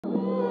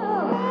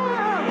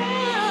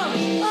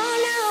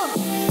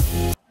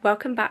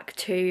Welcome back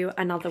to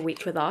another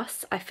week with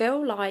us. I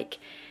feel like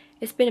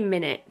it's been a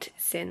minute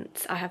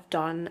since I have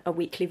done a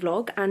weekly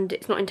vlog, and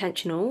it's not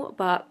intentional,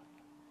 but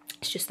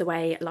it's just the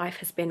way life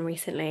has been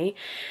recently.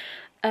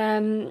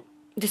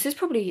 This is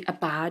probably a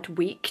bad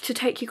week to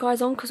take you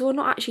guys on because we're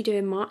not actually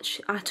doing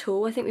much at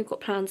all. I think we've got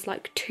plans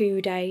like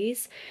 2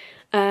 days.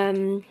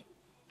 But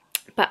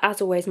as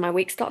always, my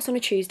week starts on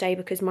a Tuesday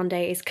because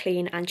Monday is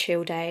clean and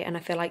chill day, and I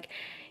feel like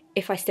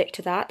if I stick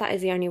to that, that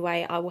is the only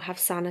way I will have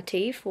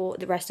sanity for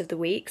the rest of the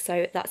week.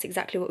 So that's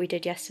exactly what we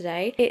did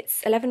yesterday.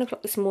 It's 11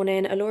 o'clock this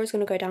morning. Alora's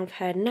going to go down for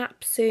her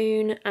nap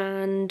soon,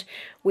 and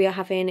we are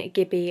having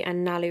Gibby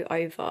and Nalu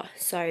over.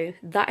 So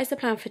that is the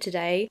plan for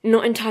today.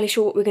 Not entirely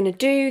sure what we're going to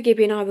do.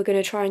 Gibby and I were going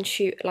to try and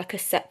shoot like a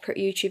separate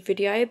YouTube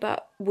video,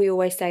 but we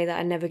always say that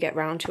and never get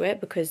round to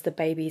it because the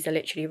babies are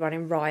literally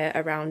running riot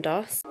around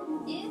us.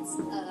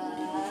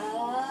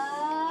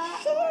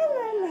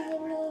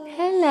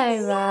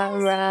 Hello,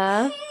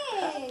 Rara.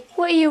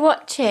 What are you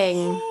watching?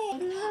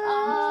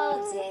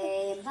 All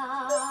day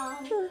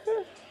long.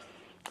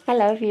 I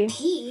love you.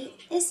 P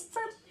is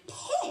for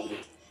pig.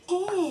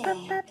 Pig.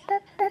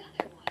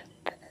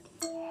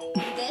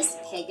 This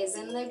pig is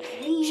in the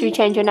green. Should we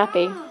change your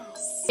nappy?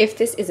 grass. If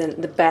this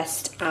isn't the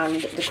best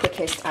and the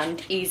quickest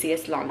and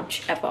easiest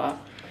lunch ever,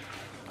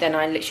 then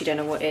I literally don't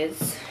know what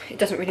is. It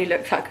doesn't really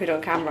look that good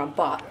on camera,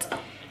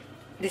 but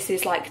this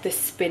is like the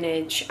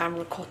spinach and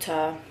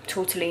ricotta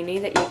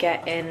tortellini that you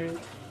get in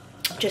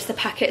just the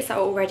packets that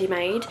are already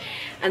made,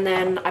 and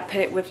then I put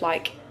it with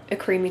like a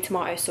creamy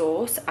tomato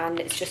sauce, and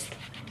it's just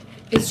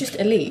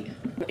elite.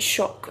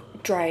 Shock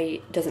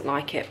Dre doesn't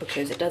like it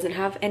because it doesn't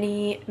have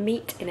any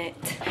meat in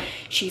it.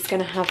 She's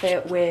gonna have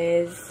it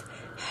with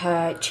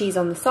her cheese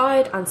on the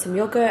side and some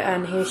yogurt,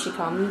 and here she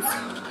comes.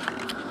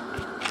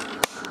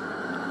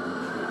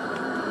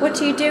 What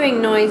are you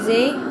doing,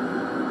 Noisy?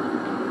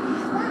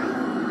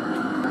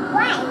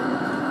 Why?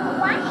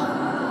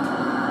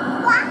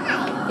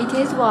 It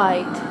is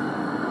white.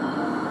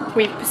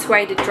 We've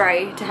persuaded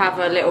Dre to have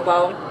a little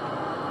bowl,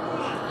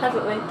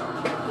 haven't we?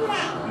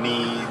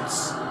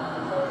 Needs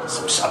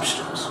some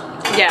substance.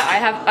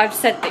 Yeah, I've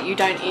said that you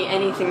don't eat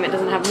anything that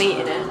doesn't have meat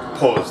in it.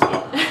 Pause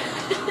though.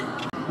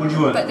 What do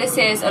you want? But this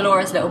is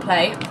Alora's little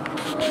plate.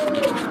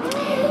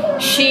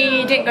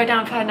 She didn't go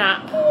down for her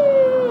nap,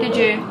 did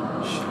you?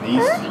 She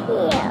needs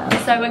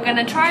to. So we're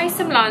gonna try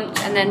some lunch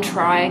and then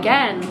try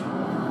again.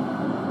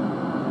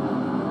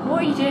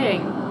 What are you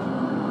doing?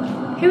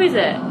 Who is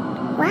it?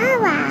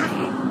 Wawa.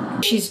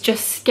 She's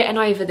just getting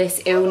over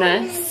this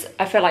illness.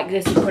 I feel like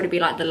this will probably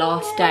be like the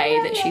last day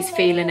that she's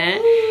feeling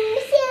it.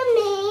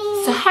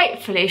 So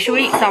hopefully she'll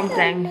eat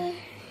something.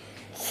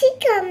 She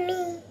got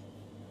me.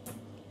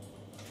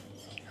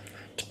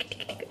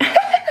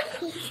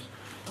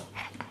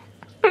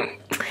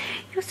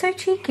 You're so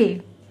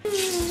cheeky.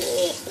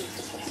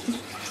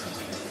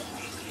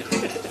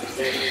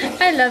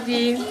 I love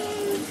you.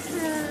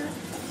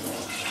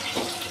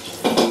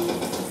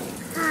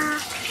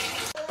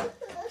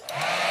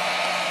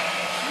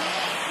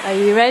 Are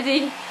you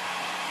ready?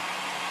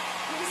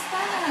 What's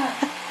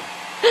that?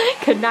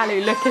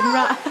 Kanalu looking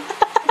rat.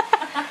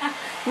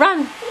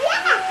 Run!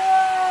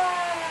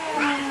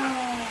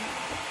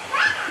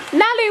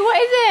 Nalu, what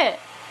is it?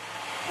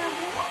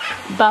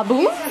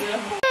 Bubbles?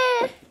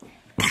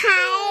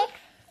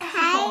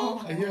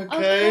 Hi. Are you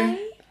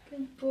okay?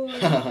 Good boy.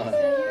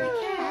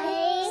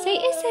 Say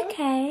it's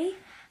okay.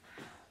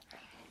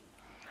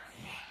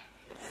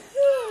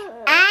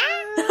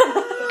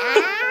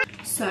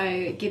 So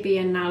Gibby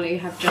and Nalu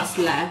have just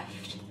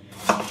left.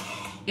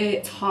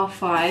 It's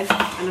 5:30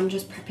 and I'm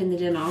just prepping the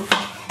dinner.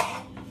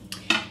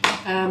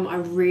 I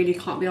really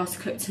can't be asked to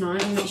cook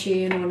tonight. I'm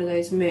literally in one of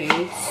those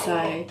moods.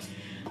 So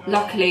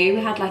luckily we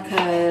had like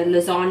a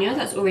lasagna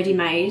that's already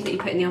made that you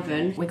put in the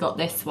oven. We got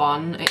this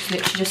one. It's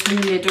literally just from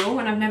Lidl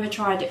and I've never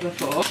tried it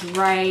before.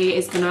 Ray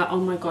is gonna, oh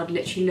my god,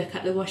 literally look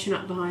at the washing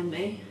up behind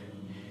me.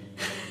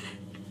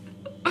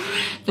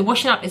 The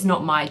washing up is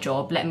not my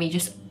job. Let me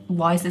just,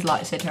 why is this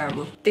light so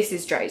terrible? This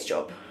is Dre's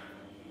job.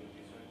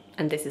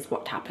 And this is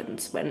what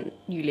happens when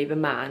you leave a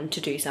man to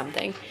do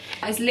something.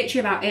 That's literally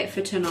about it for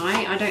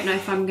tonight. I don't know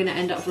if I'm gonna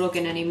end up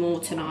vlogging any more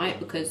tonight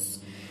because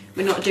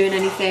we're not doing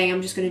anything.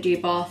 I'm just gonna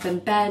do bath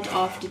and bed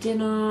after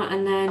dinner,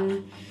 and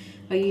then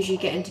I usually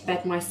get into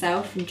bed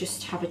myself and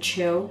just have a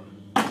chill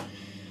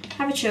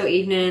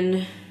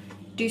evening,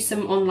 do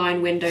some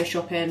online window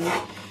shopping,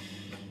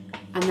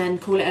 and then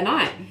call it a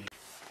night.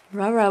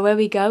 Rara, where are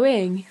we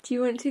going? Do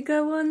you want to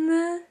go on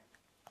the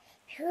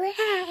Sway.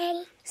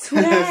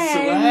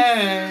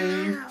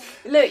 sway?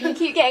 Look, you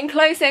keep getting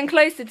closer and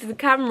closer to the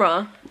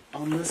camera.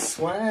 On the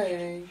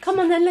sway. Come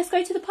on then, let's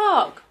go to the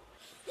park.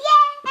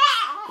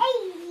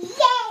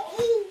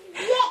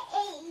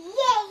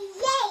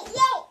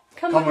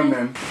 Come Come on on.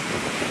 then.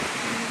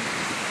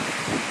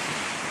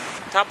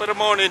 Top of the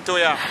morning to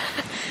ya.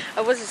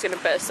 I was just going to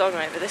put a song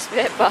over this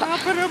bit, but...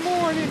 Top of the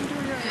morning to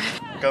ya.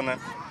 Come on.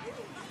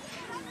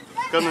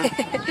 Come on.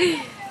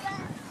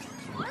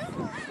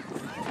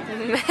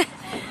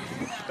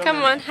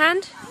 Come on,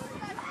 hand.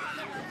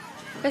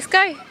 Let's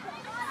go.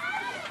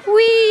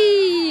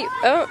 Whee!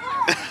 Oh.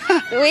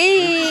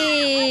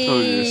 Whee!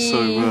 Told you, it's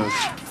so bad.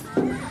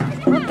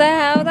 What the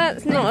hell?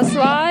 That's not a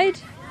slide.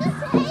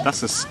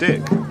 That's a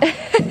stick.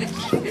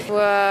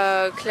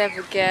 Whoa,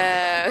 clever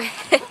girl.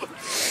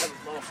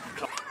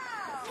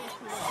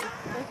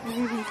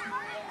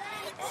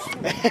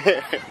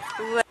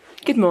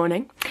 Good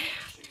morning.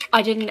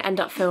 I didn't end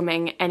up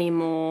filming any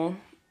more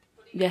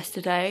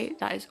yesterday.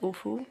 That is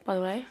awful, by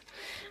the way.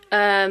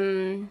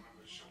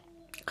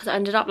 Because I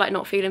ended up like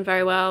not feeling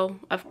very well.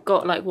 I've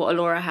got like what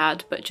Alora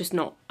had, but just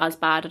not as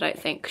bad, I don't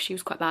think. She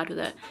was quite bad with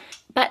it.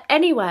 But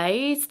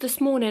anyways, this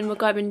morning we're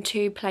going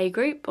to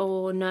playgroup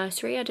or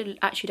nursery. I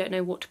actually don't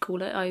know what to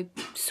call it. I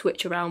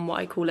switch around what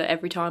I call it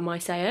every time I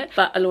say it.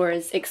 But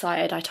Alora's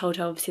excited. I told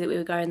her obviously that we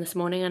were going this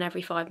morning, and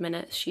every 5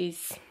 minutes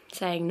she's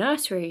saying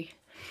nursery.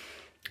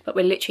 But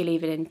we're literally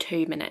leaving in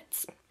 2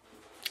 minutes.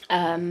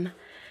 And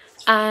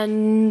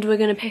we're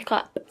going to pick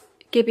up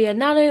Gibby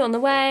and Nalu on the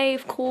way,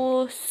 of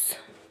course.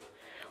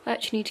 I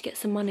actually need to get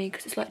some money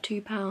because it's like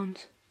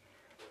 £2.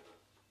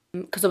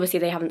 Because obviously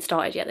they haven't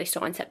started yet. They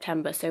start in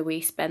September, so we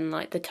spend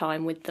like the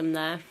time with them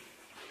there.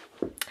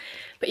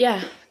 But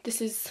yeah, this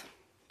is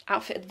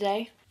outfit of the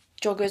day.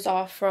 Joggers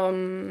are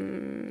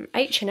from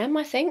H&M,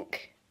 I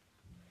think.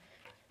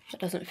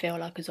 That doesn't feel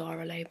like a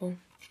Zara label.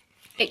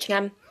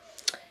 H&M.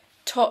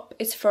 Top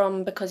is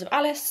from Because of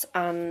Alice,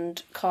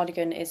 and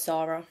cardigan is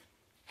Zara.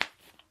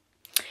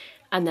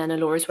 And then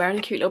Alora's wearing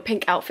a cute little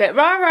pink outfit.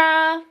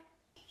 Rara!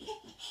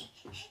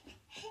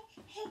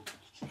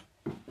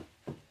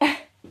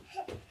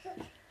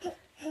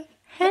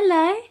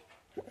 Hello.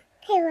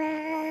 Hello.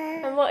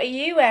 And what are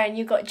you wearing?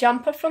 You've got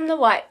jumper from the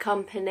White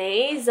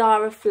Company,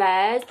 Zara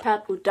flares,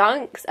 purple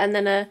dunks, and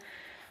then a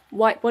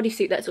white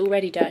bodysuit that's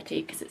already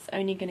dirty because it's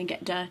only going to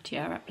get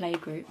dirtier at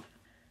playgroup.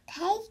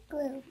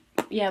 Playgroup.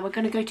 Yeah, we're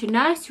going to go to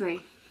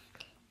nursery.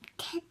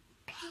 I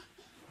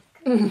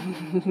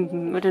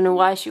don't know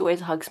why she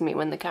always hugs me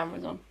when the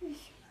camera's on.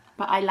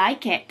 But I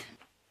like it.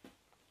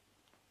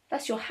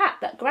 That's your hat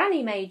that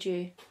Granny made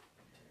you.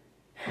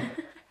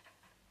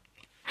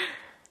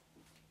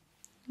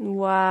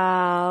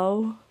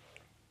 Wow.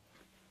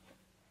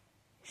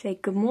 Say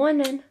good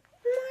morning.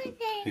 Morning.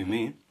 Who,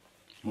 me?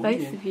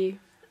 Both of you.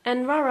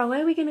 And Rara,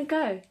 where are we going to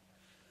go?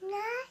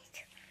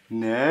 Night.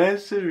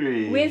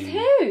 Nursery. With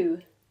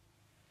who?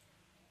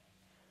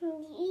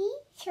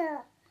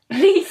 Lisa.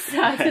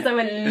 Lisa, because I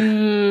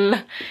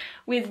went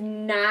with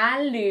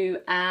Nalu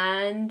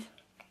and...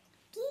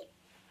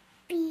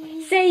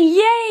 Gibby. Say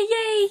yay,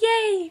 yay,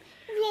 yay.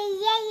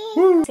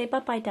 Yay. Say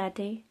bye-bye,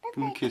 Daddy. Give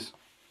me a kiss.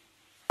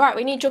 Right,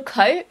 we need your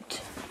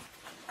coat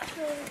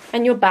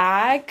and your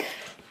bag.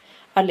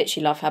 I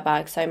literally love her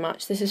bag so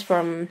much. This is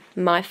from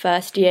my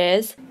first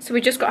years. So we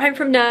just got home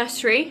from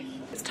nursery.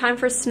 It's time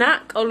for a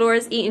snack.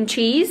 Laura's eating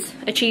cheese,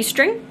 a cheese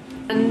string.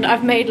 And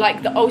I've made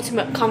like the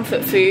ultimate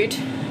comfort food.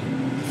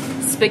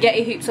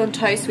 Spaghetti hoops on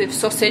toast with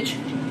sausage.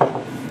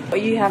 What are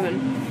you having?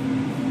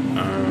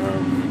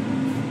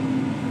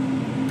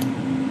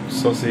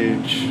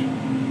 Sausage,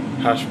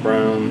 hash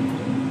brown,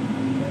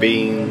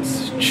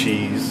 beans,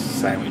 cheese,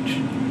 sandwich.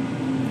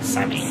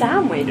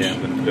 Sandwich? Yeah,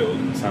 I'm gonna build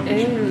a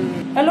sandwich.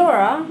 Ooh.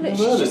 Alora, look,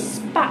 she just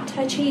spat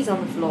her cheese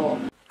on the floor.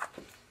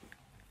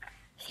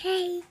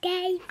 Say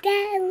they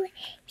go.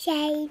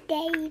 Say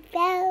they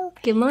go.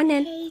 Good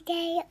morning. Say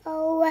they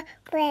over.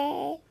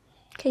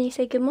 Can you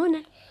say good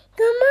morning?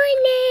 Good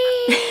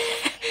morning.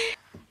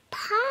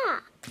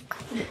 Park.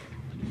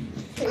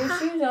 Put your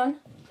shoes on.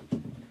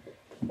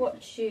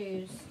 What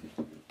shoes?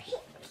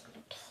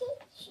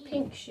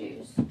 Pink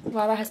shoes.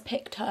 Rara has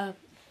picked her.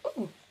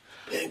 Ooh.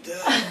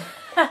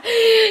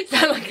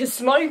 Sound like a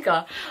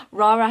smoker.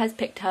 Rara has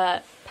picked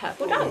her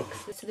purple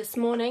dunks. So this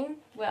morning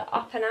we're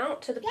up and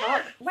out to the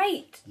park.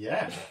 Wait.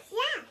 Yeah.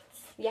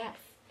 Yes.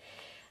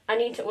 I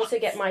need to also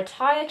get my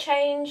tyre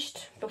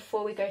changed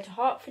before we go to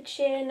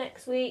Hertfordshire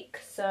next week.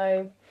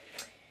 So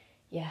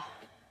yeah,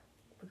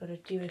 we've got to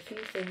do a few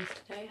things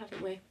today,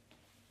 haven't we?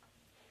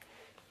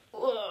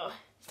 Ugh.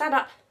 Stand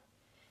up.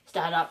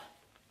 Stand up.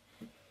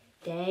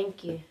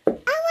 Thank you.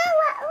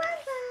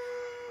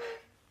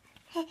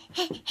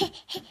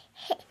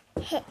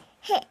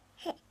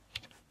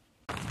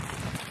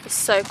 It's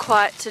so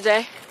quiet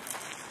today.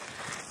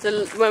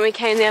 When we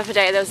came the other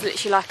day, there was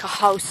literally like a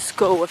whole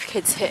school of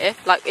kids here,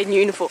 like in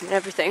uniform and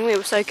everything. We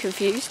were so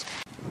confused.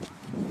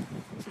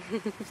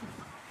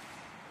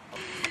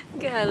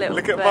 Get a little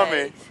Look at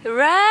face. Mummy.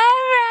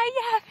 Rara,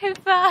 you having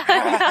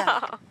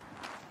fun?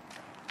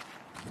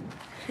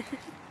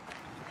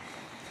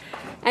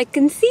 I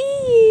can see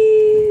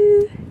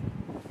you.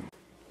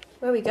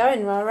 Where are we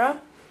going,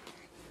 Rara?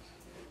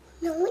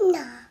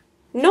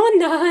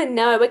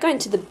 No, we're going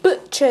to the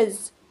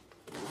butcher's.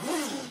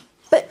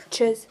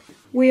 Butcher's.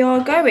 We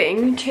are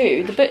going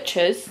to the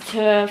butcher's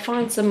to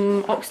find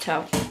some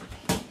oxtail.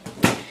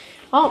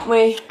 Aren't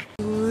we?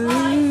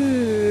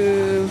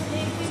 Ooh.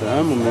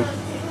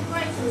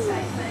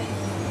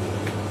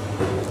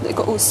 They've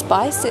got all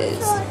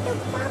spices.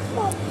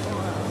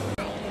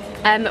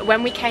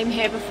 When we came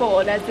here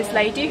before, there's this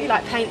lady who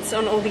like paints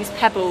on all these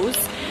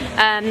pebbles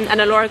And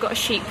Alora got a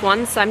sheep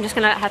one, so I'm just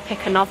gonna let her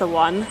pick another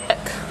one.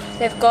 Look,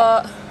 they've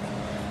got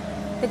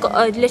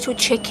a little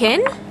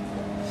chicken,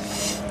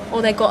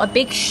 or they've got a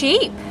big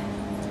sheep.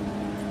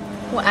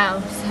 What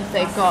else have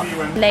they got?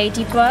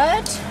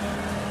 Ladybird.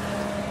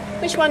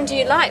 Which one do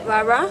you like,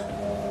 Rara?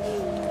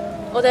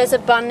 Or there's a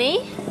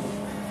bunny.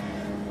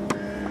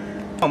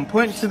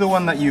 Point to the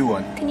one that you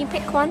want. Can you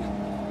pick one?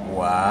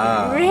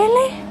 Wow.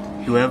 Really?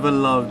 Whoever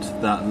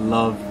loved that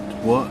loved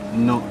what?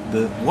 Not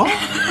the what?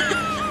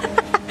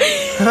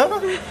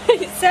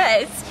 It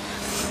says,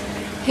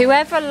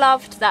 whoever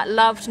loved that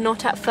loved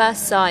not at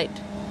first sight,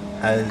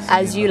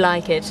 as you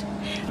like it.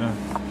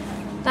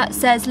 That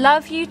says,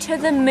 love you to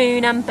the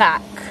moon and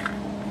back.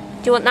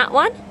 Do you want that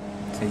one?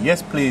 Say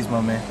yes, please,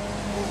 mommy.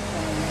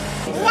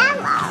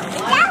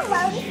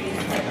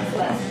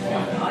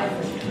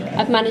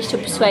 I've managed to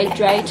persuade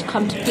Dre to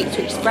come to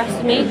Pizza Express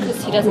with me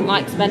because he doesn't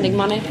like spending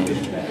money.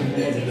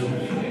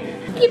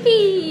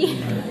 Yippee!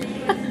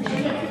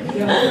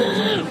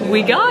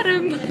 We got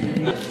him!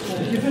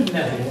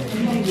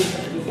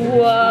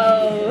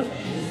 Whoa!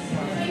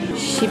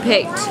 She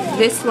picked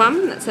this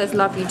one that says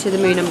love you to the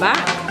moon and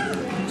back.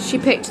 She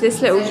picked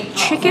this little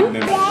chicken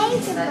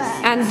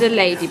and the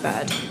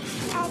ladybird.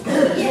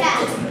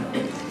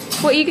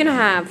 What are you gonna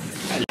have?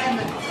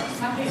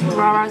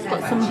 Rara's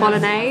got some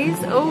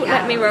bolognese. Oh,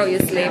 let me roll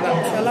your sleeve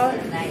up, shall I?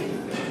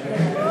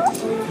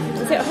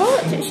 Is it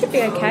hot? It should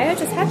be okay. I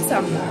just had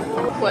some.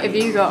 What have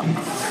you got?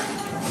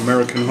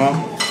 American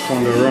hot.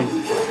 Can't go wrong.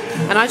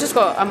 And I just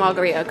got a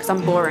margarita because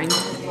I'm boring.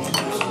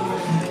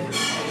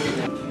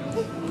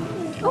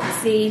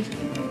 Oopsie.